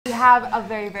have a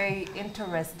very, very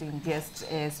interesting guest.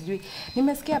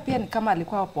 Nimesikia pia ni kama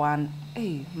alikuwa hapo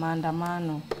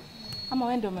maandamano. Ama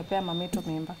wewe ndio umepea mamito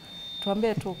mimba.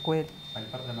 Tuambie tu kweli.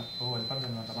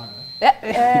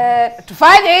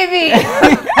 Tufanye hivi.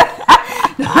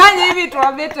 Tufanye hivi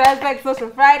tuambie to Aspect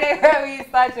Social Friday where we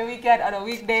start the weekend on a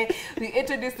weekday. We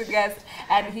introduce the guest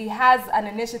and he has an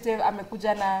initiative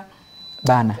amekuja na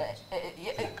bana.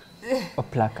 A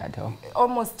placard.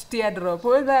 Almost teardrop.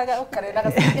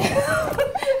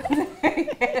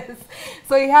 Yes.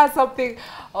 So he has something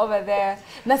over there.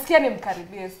 Nasikia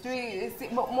nimkaribie.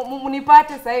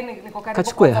 Munipate sasa niko karibu.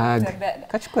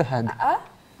 Kachukue hug.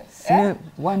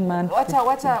 One man.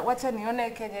 Wacha nione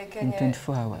Kenya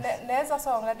 24 hours. Naweza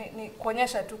songa ni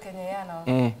kuonyesha tu Kenya yana.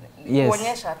 Yes.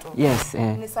 Kuonyesha tu. Yes.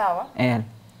 Ni sawa?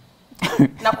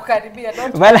 Na kukaribia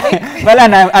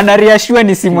Bala anareassure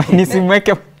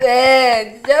nisimweke.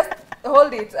 Just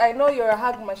hold it. I know you're a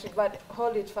hug machine, but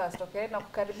hold it first, okay? Na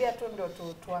kukaribia tu ndio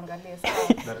tuangalie sawa.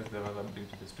 That is the other bring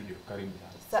to the studio. Karibia.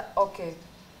 Okay.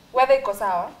 Weather iko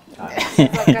sawa?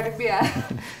 Karibia.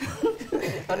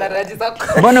 Ona Rajyz.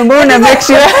 Mbona make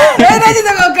sure? Rajyz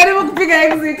ako karibu kupiga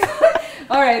exit.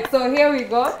 All right, so here we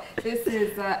go. This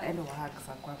is endo hug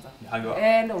sa kwanza.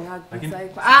 Endo hug Masai.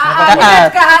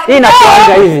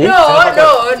 Inakuanga hivi. No.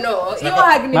 Hiyo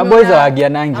hug ni maboys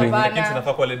wagianangi. Lakini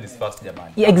tunafaa kwa ladies first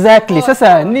jamani. Exactly.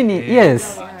 Sasa nini?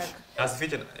 Yes. As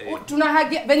featured. Tuna hug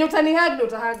venye utani hug ndio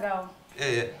utahug hao.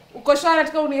 Uko sure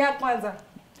nataka uni hug kwanza?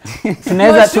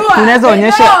 Tunaweza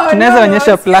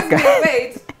onyesha plaka.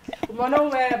 Wait. Umeona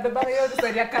umebeba hiyo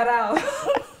tusaidia karao.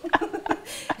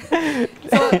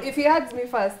 So if he hugs me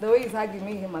first, the way he's hugging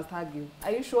me, he must hug you.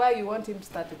 Are you sure you want him to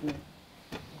start with me?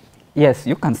 Yes,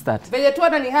 you can start. Venye tu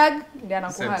anani hug, ndiye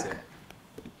anakuhug.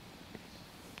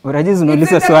 Rajyz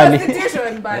unauliza swali.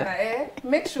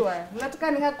 Make sure.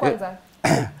 Nataka ni hug kwanza.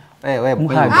 Wewe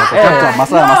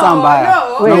masaa mbaya.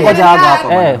 Ngoja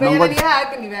hapa. Venye ni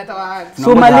hug nimetoa hug.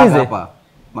 Sumalize hapa.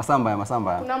 Masaa mbaya.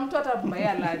 Kuna mtu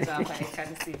atabaya laja hapa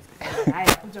kanisi.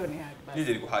 Haya, kuja ni hug.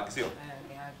 Nije nikuhug sio?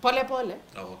 Pole.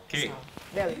 Okay. So,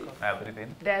 there we go. Everything.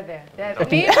 There.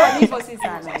 Nipo si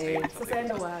sana. Sasa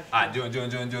enda wa.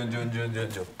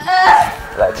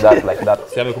 John. Like that.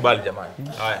 Si amekubali jamani.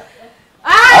 Haya.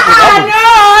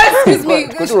 No, excuse me.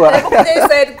 They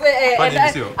said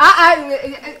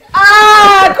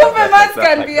kumbe must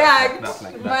can be hugged.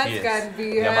 Must can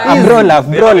be hugged. Bro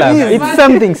love. It's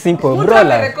something simple. Bro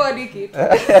love.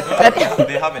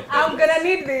 They haven't. I'm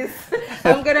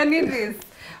gonna need this.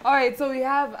 All right, so we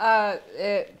have a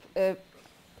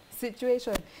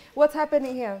situation. What's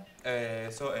happening here? Hi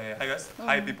guys.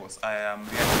 Hi peoples. I am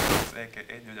Rajyz,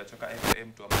 aka Joja Choka, aka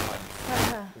mtu wa Masai.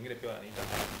 Wengine pia wananiita.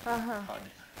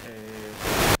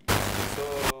 So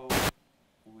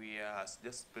we are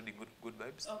just spreading good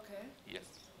vibes. Okay. Yes.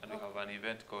 And we have an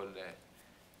event called the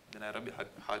Nairobi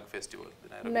Hug Festival.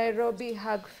 Nairobi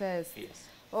Hug Fest. Yes.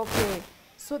 Okay.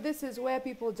 So this is where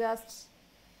people just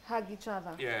hug each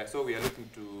other. Yeah, so we are looking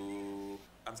to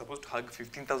I'm supposed to hug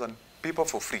 15,000 people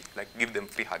for free, like give them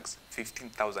free hugs.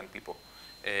 15,000 people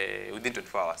within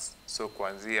 24 hours. So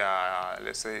kuanzia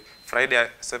let's say Friday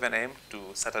 7 a.m.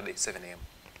 to Saturday 7 a.m.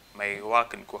 My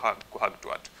work in kuhug to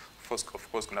what? Of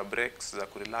course kuna breaks za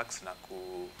kurelax na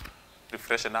ku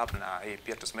refreshen up na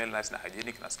pia to smell nice na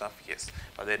hygienic na stuff, yes.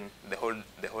 But then the whole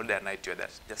day and night you're there,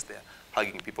 just there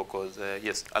hugging people because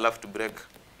yes, I love to break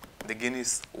the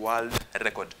Guinness World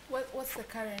Record. What's the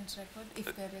current record,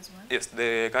 if there is one? Yes,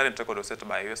 the current record was set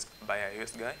by a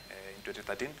US guy in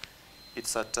 2013.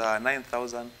 It's at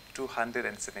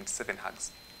 9,277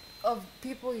 hugs. Of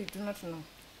people you do not know?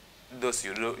 Those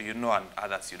you know and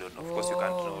others you don't know. Of course you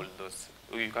can't know all those.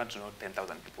 You can't know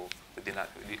 10,000 people within a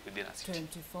city.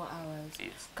 24 hours.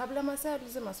 Yes. Kabla Masai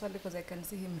ulize maswali because I can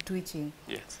see him twitching.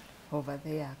 Yes. Over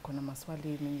there, kuna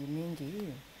maswali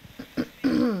mingi.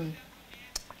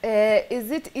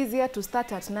 Is it easier to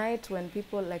start at night when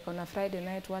people, like on a Friday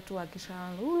night, watu wakisha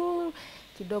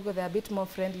kidogo, they're a bit more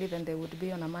friendly than they would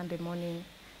be on a Monday morning?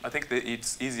 I think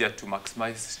it's easier to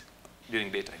maximize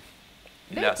during daytime.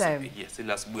 Daytime? Yes,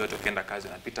 ila asubuhi watu wakienda kazi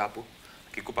anapita hapo,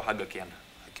 akikupa hug akienda.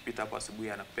 Akipita hapo asubuhi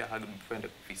anapea hug before the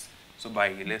office. So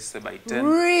let's say by 10.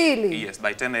 Really? Yes,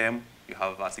 by 10 a.m. you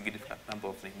have a significant number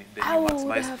of then you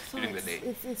maximize during the day.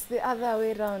 It's the other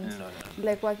way around. No.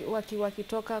 Like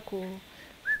wakitoka ku.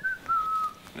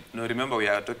 No, remember we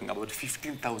are talking about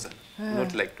 15,000,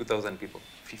 not like 2,000 people.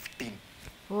 15.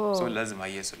 Oh. So lazima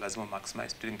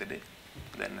maximize during the day.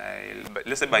 Then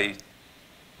let's say by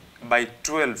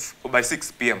 12 or by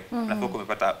 6 p.m. na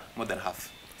umepata more than half.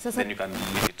 Then you can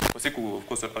leave it. Usiku of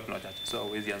course watu wachache. So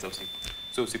huwezi anza usiku.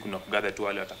 So usiku na kugather tu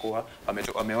wale watakuwa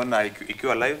wameona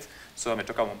ikiwa live. So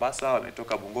wametoka Mombasa,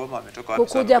 wametoka Bungoma, wametoka watu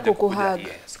kukuja kukuhug.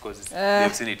 Yes, because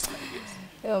they've seen it live.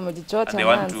 Yes. Umejichota. They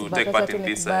want to take part in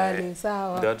this.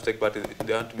 Sawa. They want to take part.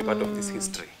 They want to be part of this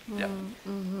history. Yeah.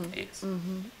 Yes.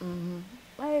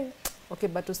 Okay,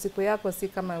 but usiku yako si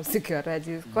kama usiku wa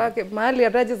Rajyz. Kwake mahali ya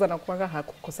Rajyz anakuanga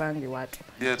hakukosangi watu.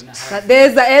 Yeah.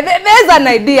 There's an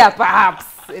idea perhaps.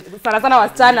 Sana sana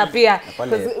wasichana pia.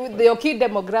 Because your key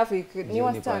demographic ni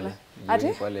wasichana. Ati?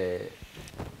 Pale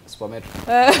Supermetro.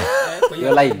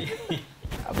 Hiyo line.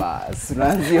 Basi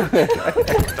unaanzia.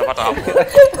 Utapata hapo.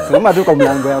 Sema tu kwa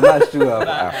mlango ya mash tu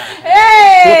hapa.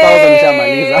 2000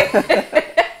 nishamaliza.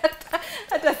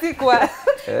 Hata siku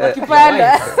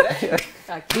wakipanda.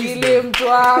 Akili mtu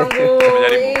wangu.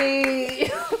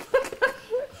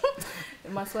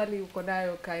 Maswali uko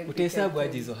nayo kind. Utahesabu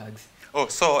aje hizo hugs? Oh,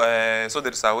 so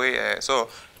there is a way. So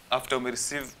after we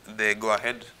receive the go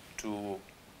ahead to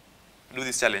do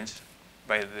this challenge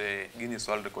by the Guinness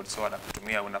World Record, so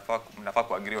anakutumia unafaa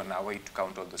kuagree on a way to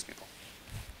count all those people.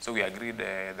 So we agreed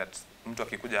that mtu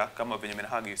akikuja kama venye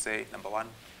menahug, you say number 1,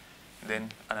 then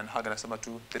anahug anasema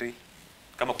 2, 3,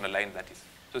 kama kuna line that is.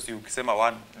 So si ukisema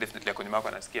 1, definitely akonyuma yako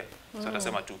anasikia. So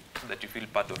atasema 2, so that you feel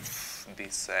part of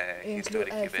this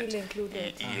historic event. Feel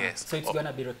included. Yes. So it's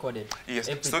gonna be recorded. Yes.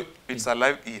 So it's a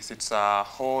live. Yes, it's a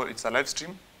live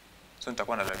stream. So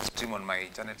nitakuwa na live stream on my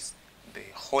channels the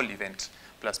whole event.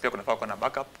 Plus pia kunafaa kuwa na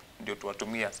backup ndio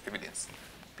tuwatumie as evidence.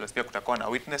 Plus pia kutakuwa na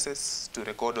witnesses to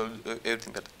record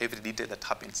every detail that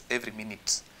happens every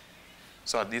minute.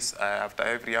 So at this after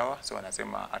every hour, so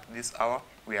wanasema at this hour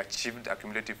we achieved a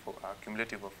cumulative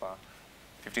of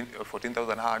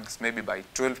 14,000 hugs. Maybe by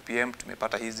 12 p.m.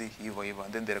 tumepata hizi hivyo hivyo,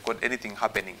 and then they record anything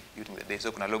happening during the day.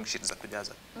 So kuna log sheets za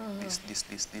kujaza this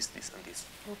and this.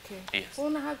 Okay. Yes.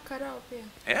 Una hug karao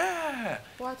pia? Yeah.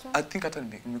 Wacha. I think hata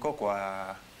nimekuwa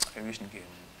kwa I wish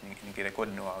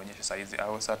ningerecord no waonyeshe size. I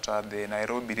was at the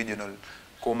Nairobi Regional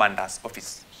Commander's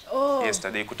office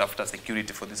yesterday kutafuta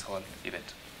security for this whole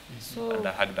event. So and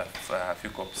I hugged a few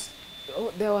cops.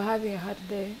 Oh, they were having a hard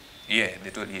day. Yeah,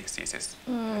 they told yes.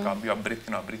 You are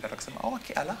breathing, akasema, oh,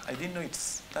 okay, Allah, I didn't know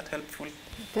it's that helpful.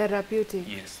 Therapeutic.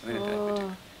 Yes, very therapeutic.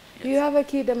 Yes. Do you have a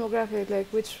key demographic,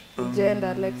 like which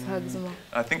gender likes hugs more?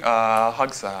 I think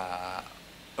hugs are,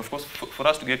 of course, for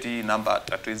us to get the number,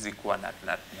 hatuwezi kuwa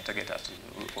na target at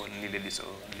only ladies or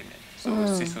only men. So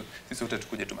sisi wote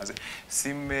tukuje tumaze.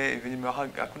 Sime venye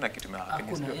mehug hakuna kitu mehug.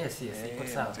 Hakuna, yes, iko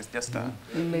sawa. It's just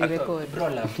record. Bro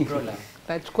love.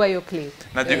 Tachukua hiyo clip.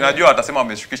 Najua atasema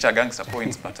wameshukisha gangster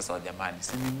points, but sasa jamani,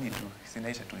 si mimi tu,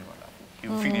 sinaisha tu hivyo.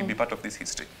 You feel you'll be part of this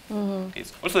history.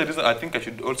 Yes. Also, the reason I think I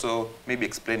should also maybe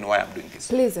explain why I'm doing this.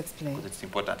 Please explain. Because it's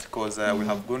important. Because we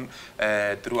have gone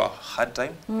through a hard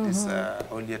time this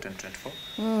whole year 2024.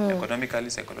 Economically,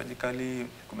 psychologically,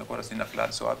 kumekuwa na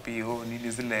floods, so happy,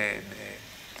 nini zile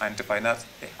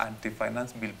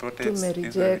anti-finance bill protests.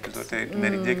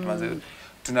 Tumereject manze.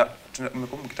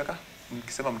 Mmekuwa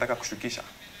mkisema mtaka kushukisha.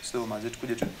 So manze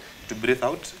tukuje to breathe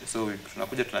out. So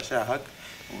tunakuja tunashare hug.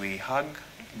 We hug.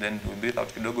 Then we breathe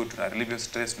out kidogo, tuna relieve your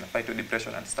stress, tuna fight your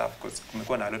depression and stuff, because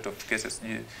kumekuwa na a lot of cases,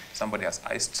 somebody has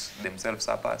iced themselves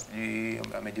up,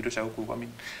 amejirusha huku. I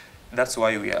mean, that's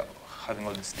why we are having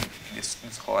all this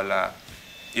whole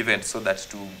event, so that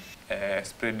to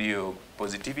spread your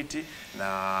positivity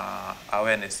na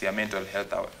awareness ya mental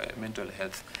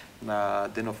health. Na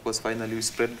then of course finally we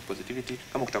spread positivity.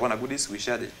 Kama kutakuwa na goodies, we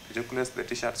share the chocolates, the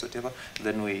t-shirts, whatever.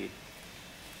 Then we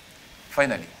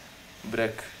finally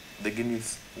break the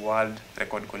Guinness World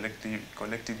Record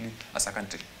collectively as a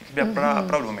country. It will be a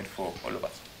proud moment for all of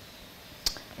us.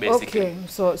 Basically. Okay,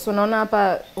 so naona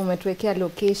hapa umetuwekea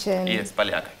location. Yes,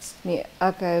 pale archives. Ni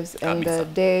archives, and the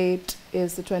date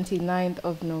is the 29th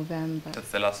of November.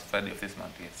 That's the last Friday of this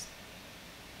month, yes.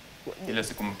 Ile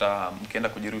siku mkienda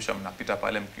kujirusha mnapita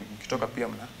pale, mkitoka pia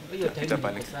mnapita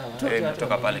pale.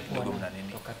 Mtoka pale kidogo mna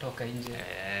nini? Toka nje.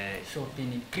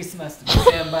 Shopping Christmas,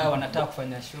 December wanataka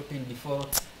kufanya shopping before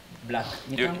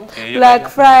Black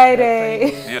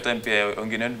Friday. Hiyo time pia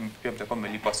wengine pia mtakuwa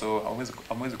mmelipa, so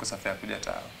hamwezi kusafiri kuja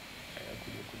hata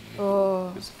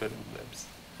spread vibes.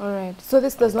 All right. So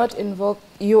this does not involve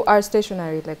you are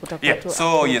stationary, like utakuwa tu.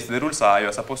 So yes, the rules are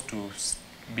you're supposed to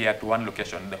be at one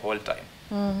location the whole time.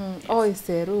 Yes. Oh, it's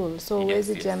a rule. So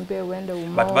wezi jambe uende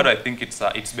But I think it's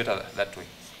better that way.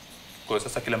 Because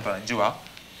sasa kila mtu anajua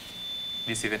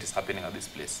this event is happening at this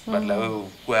place. But like wewe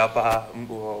uko hapa,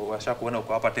 washakuona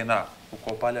uko hapa tena,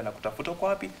 uko pale na kutafuta uko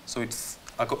wapi. So it's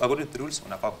according to the rules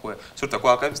unafaa so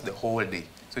tutakuwa archives the whole day.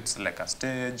 So it's like a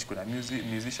stage, kuna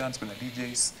musicians, kuna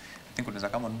DJs, think unaweza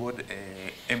come on board,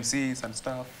 MCs and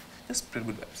stuff, just spread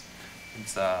good vibes.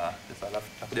 It's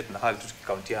takuja tuna hug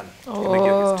tukikauntiana.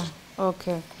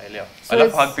 Okay. Naelewa.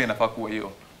 Alafu hug pia inafaa kuwa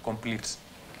hiyo complete.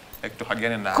 Like to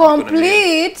hugiana na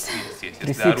complete.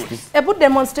 Yes. Ebu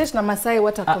demonstrate na Masai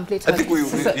what a complete hug.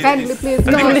 Kindly please.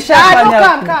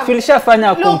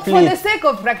 Tulishafanya complete. For the sake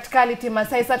of practicality,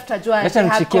 Masai sasa tutajua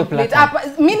hug complete. Hapa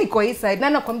mimi niko hii side na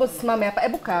nakwambia usimame hapa.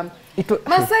 Ebu come.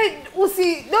 Masai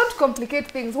don't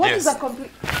complicate things. What is a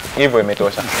complete? Hivyo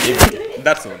imetosha.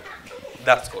 That's all.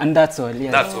 And that's all,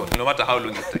 yeah. That's all. No matter how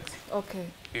long it takes. Okay.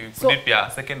 So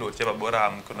pia second whichever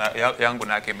bora yangu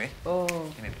na yake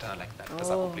imepitana like that. That's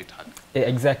a complete hug.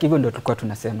 Exactly, hivyo ndio tulikuwa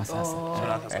tunasema sasa.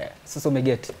 Sasa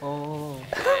umeget.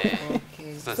 Okay.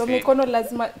 So mikono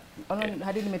lazima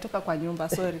hadi nimetoka kwa nyumba,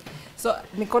 sorry. So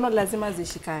mikono lazima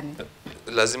zishikane.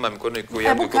 Lazima mikono iko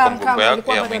yangu iko kwa mgongo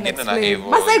yako ya mwingine na hivyo.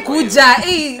 Masai kuja.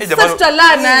 Sasa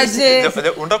tutalana aje?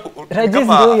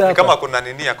 Kama kuna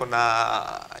nini kuna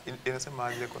inasema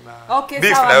aje kuna okay,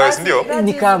 beef na wewe ndio?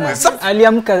 Ni kama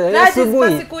aliamka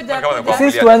asubuhi.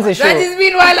 Sisi tuanze show. Rajyz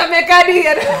meanwhile amekadi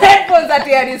headphones that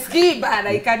are risky bana.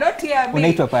 I cannot hear me.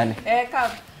 Unaitwa pale.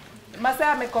 Come. Masai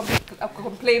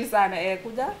amecomplain sana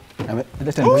kuja.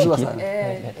 Leta mjua sana.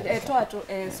 Toa tu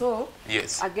so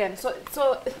yes. Again so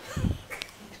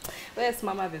wewe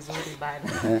simama vizuri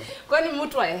bana. Kwani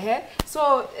mtu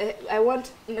so I want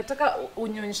nataka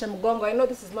unyonyeshe mgongo. I know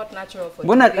this is not natural for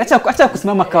you. Mbona acha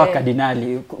kusimama kawa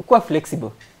kardinali, kuwa flexible.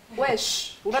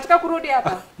 Wesh, unataka kurudi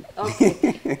hapa? Okay.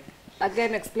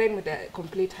 Again, explain with the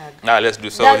complete hug. Now let's do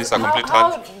so. This is a complete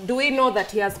hug. How do we know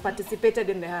that he has participated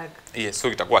in the hug? Yes, so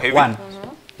itakuwa heavy.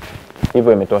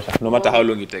 Hivyo imetosha. No matter how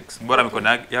long it takes. Bora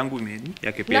mikono yangu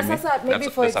yake pia. Na sasa maybe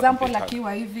for example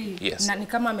akiwa hivi yes. Na ni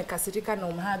kama amekasirika na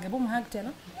umhug. Hebu mhug tena.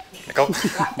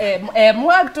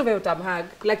 Mhug tu vile utamhug,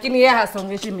 lakini yeye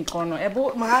hasongeshi mikono.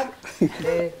 Hebu mhug.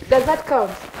 Does that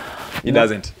count? It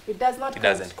doesn't. It does not. It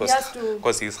doesn't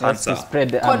because his hands are spread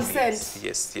the consent.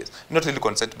 Yes. Not really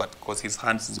consent, but because his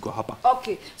hands go hapa.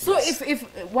 Okay. So yes. if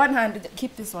one hand,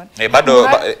 keep this one.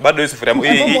 Bado hizo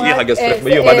frame hii hug strap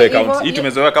hiyo bado account. Hii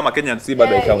tumezoea kama Kenyan si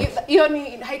bado account. Hiyo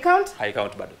ni high count? High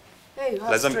count bado. Hey,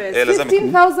 lazima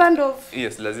 15,000 of.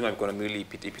 Yes, lazima mikono miwili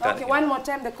ipitane. Okay, one more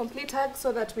time the complete hug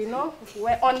so that we know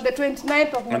we're on the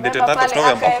 29th of November. On the 29th of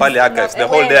November pale archives the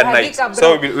whole day and night.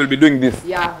 So we'll be doing this.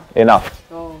 Yeah. Enough.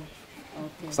 Oh.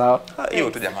 Sawa. Hiyo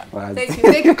tu jamani.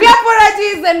 Thank you. Clap for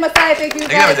Rajyz and Masai. Thank you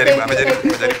guys.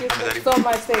 Thank you so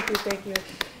much. Thank you.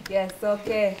 Yes,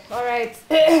 okay. All right.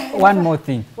 One more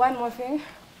thing.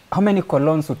 How many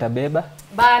colognes utabeba?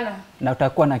 Bana. Na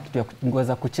utakuwa na kitu ya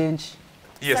kuweza kuchange?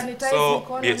 Yes.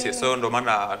 So ndo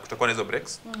maana kutakuwa na hizo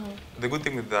breaks. The good thing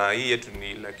with hii yetu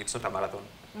ni like it's not a marathon.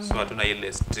 So hatuna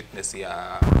ile strictness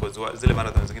ya because zile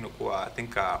marathons zingine kwa I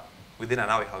think within an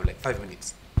hour you have like 5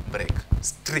 minutes break.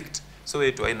 Strict. So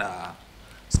yetu haina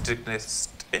strictness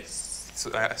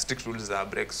strict rules are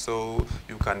breaks, so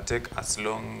you can take as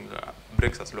long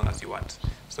breaks as long as you want.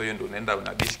 So you unaenda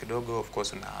una dish kidogo, of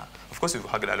course you've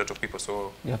hugged a lot of people,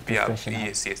 so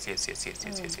yes.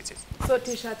 So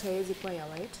t-shirt haiwezi kuwa ya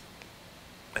white?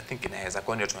 I think inaweza,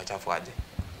 kwani tunachafu aje?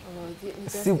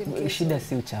 Shida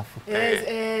si uchafu.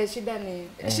 Shida ni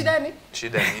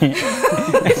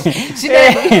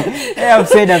I've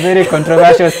said a very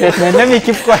controversial statement. Let me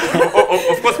keep quiet.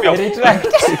 Of course we are.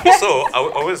 So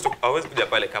I always kuja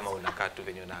pale kama unakaa tu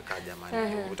venye unakaa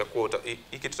jamani. Utakuwa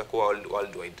hiki tutakuwa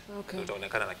worldwide.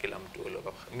 Utaonekana na kila mtu,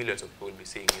 millions of people will be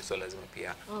seeing you, so lazima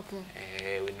pia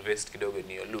invest kidogo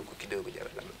in your look kidogo,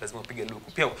 lazima upige look.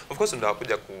 Pia of course ndio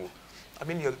kuja I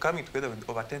mean you're coming together with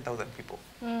over 10,000 people.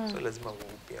 So lazima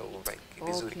pia uvae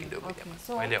vizuri kidogo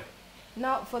jamani.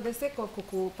 Now for the sake of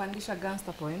kukupandisha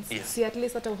gangster points, see at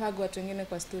least hata uhagu watu wengine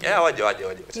kwa studio. Waje.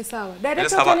 Ni sawa.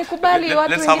 Director tunikubali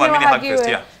watu wengine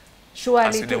wahagiwe.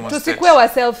 Surely tusikue wa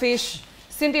selfish.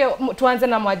 Si ndio tuanze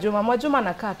na Mwajuma. Mwajuma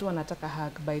anakaa tu anataka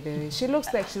hug by the way. She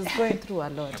looks like she's going through a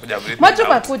lot.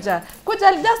 Mwajuma kuja,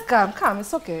 just come,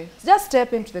 it's okay. Just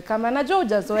step into the camera. Najua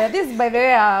hujazoea. This by the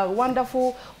way are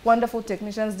wonderful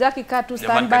technicians. Jackie kaa tu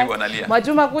standby.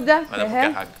 Mwajuma kuja.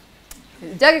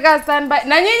 Jackie kaa standby.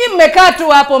 Na nyinyi mmekaa tu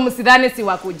hapo msidhani si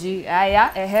wakuji. Haya,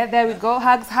 there we go.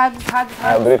 Hugs.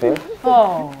 Breathing.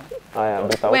 Oh.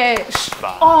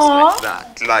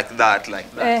 Like that.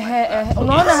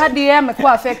 Unaona hadi yeye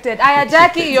amekuwa affected. Aya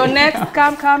Jackie, you're next.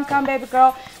 Come baby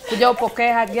girl. Kuja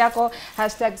upokee hug yako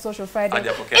 #socialfriday.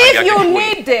 If you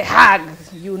need a hug,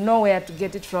 you know where to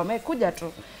get it from. Kuja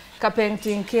tu.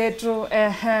 Kapainting ketu.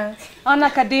 Ona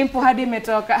kadimpo hadi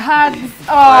imetoka. Hugs.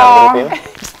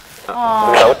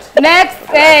 Next.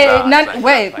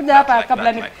 Wait, kuja hapa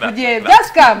kabla nikuje.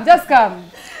 Just come.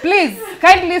 Please,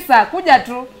 kindly sir, kuja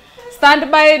tu.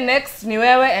 Standby next ni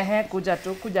wewe, kuja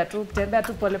tu, tembea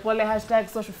tu pole pole,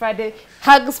 #Social Friday,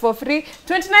 hugs for free.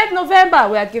 29th November,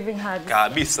 we are giving hugs.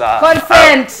 Kabisa.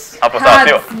 Consent. Hapo sawa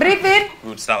pio. Breathe in.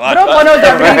 Good start. Bro,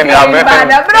 breathe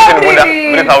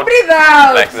in. Breathe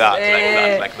out.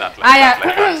 Like that.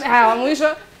 Haya,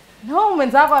 mwisho. No,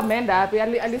 mwenzako ameenda wapi?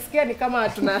 Alisikia ni kama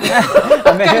tuna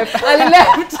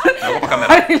alileft. Nakupa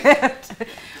kamera.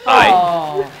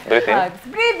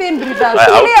 Breathe in, breathe out.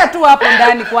 Tulia tu hapo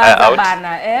ndani kwanza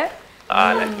bana,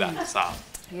 Like that. Sawa.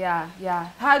 Yeah.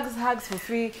 Hugs for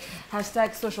free.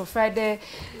 #Social Friday.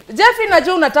 Jeffrey,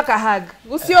 najua unataka hug.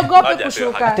 Usiogope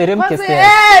kushuka. Teremke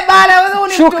stairs. Bana, wewe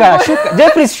ni Shuka.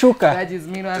 Jeffrey shuka. Rajyz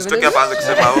mimi. Tutoke hapa anze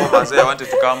kusema Masai I wanted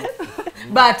to come.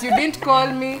 But you didn't call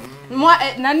me.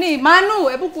 Nani Manu,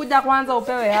 hebu kuja kwanza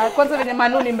upewe hug. Kwanza venye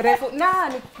Manu ni mrefu.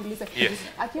 Nikukuuliza.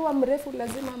 Akiwa mrefu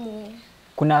lazima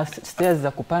kuna stairs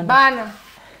za kupanda. Bana.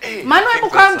 Manu, hebu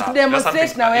come to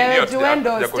demonstrate na wewe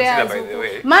tuendo stairs.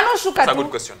 Manu, shuka tu. That's a good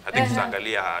question. I think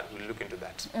tutaangalia, we'll look into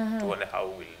that. Tuone how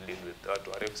we'll deal with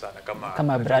watu warefu sana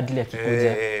kama Bradley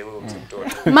akikuja.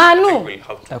 Manu,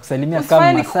 takusalimia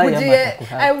kama Masai ama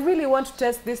I really want to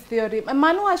test this theory.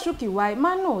 Manu ashuki why?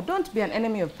 Manu, don't be an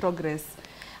enemy of progress.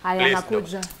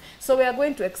 Anakuja. So we are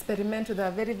going to experiment with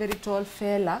a very very tall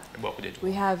fella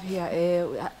we have here.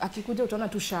 Akikuja utaona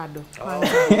tu shadow.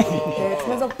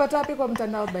 Tunaweza kupata wapi kwa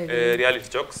mtandao by the way? Reality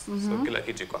jokes. So kila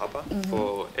kitu iko hapa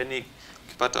for any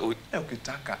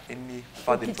ukitaka any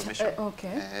further information.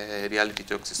 Reality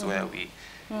jokes is where we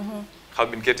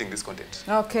have been getting this content.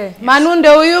 Okay. Yes. Manu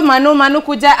ndio huyu, Manu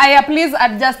kuja. Aya, please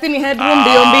adjust in headroom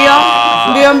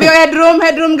mbio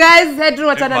headroom guys. Headroom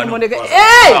watana ni mwoneke.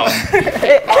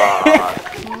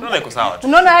 Unaona iko sawa tu.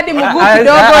 Unaona hadi mguu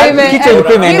kidogo ime. Kichwa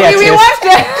ilikuwa imeendea chest.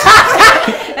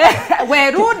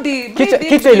 We rudi.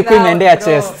 Kichwa ilikuwa imeendea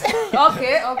chest.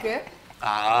 Okay.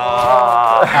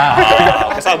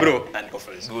 Sawa bro.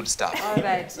 Good stuff. All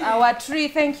right. Our tree,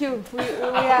 thank you.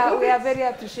 We are very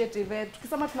appreciative.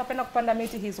 Tukisema tunapenda kupanda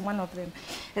miti, he's one of them.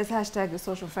 It's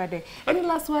 #Social Friday. Any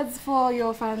last words for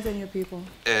your fans and your people?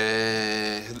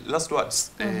 Last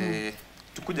words.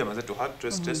 Tukuja manze to hug,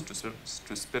 to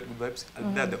spread good vibes. I'll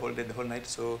be there the whole day, the whole night.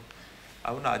 So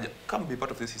I wanna come be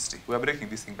part of this history. We are breaking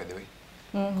this thing by the way,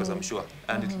 because I'm sure,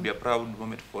 and it will be a proud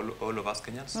moment for all of us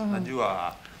Kenyans.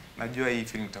 Najua hii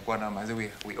feeling itakuwa na manze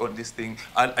we own this thing.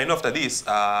 And I know after this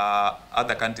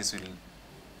other countries will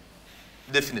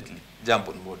definitely jump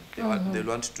on board. They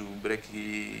want to break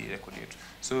hii record yetu.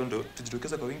 So ndo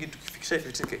tujitokeza kwa wingi, tukifikisha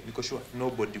 50k niko sure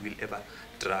nobody will ever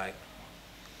try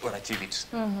or achieve it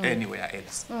anywhere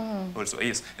else. Also,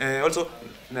 yes. Also,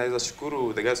 naweza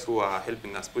shukuru the guys who are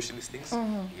helping us push these things.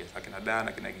 Yes, akina Dan,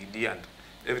 akina Gidi and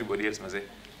everybody else manze.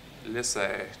 Let's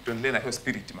tuendelee na hiyo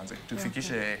spirit manze.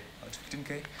 Tufikishe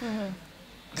 15k.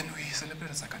 Then we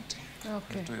celebrate as a country.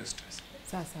 Okay. To your stress.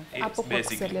 Sasa hapo kwa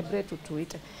celebrate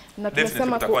tuite. Na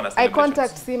tunasema eye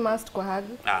contact si must kwa hug.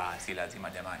 Si lazima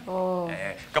jamani.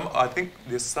 Kama I think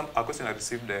there's a question I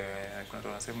received kuna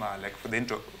tunasema like for the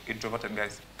introverted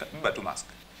guys, beba tu mask.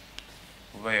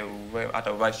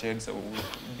 Hata uvae shades au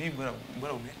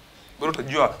bora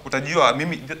utajua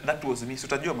mimi that was me.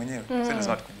 Utajua mwenyewe. Sasa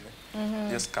lazima tukujue.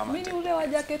 Just come. Mimi ule wa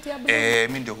jacket ya blue.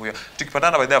 Mimi ndio huyo.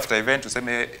 Tukipatana by the after event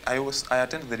tuseme I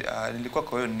attended nilikuwa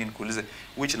kwa hiyo nikuulize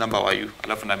which number were you?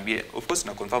 Alafu naambie of course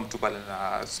na confirm tu pale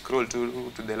na scroll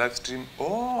to the live stream.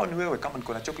 Ni wewe kama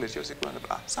niko na chocolate hiyo siku.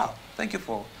 Sawa. Thank you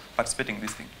for participating in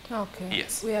this thing. Okay.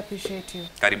 Yes. We appreciate you.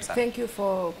 Karibu sana. Thank you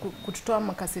for kututoa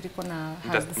makasiriko na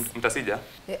hugs. Mtasija?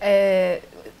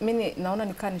 Mimi naona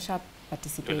nikaa nisha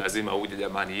participate. Lazima uje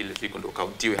jamani, ile siku ndio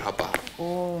kauntiwe hapa.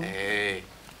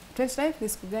 29th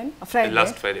this gani? Friday. The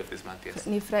last Friday of this month, yes.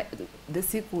 Ni the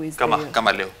siku is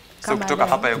kama leo. So kutoka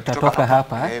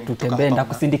hapa tutembee na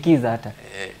kusindikiza hata.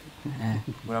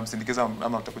 Unamsindikiza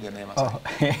ama utakuja naye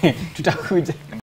Masai? Tutakuja.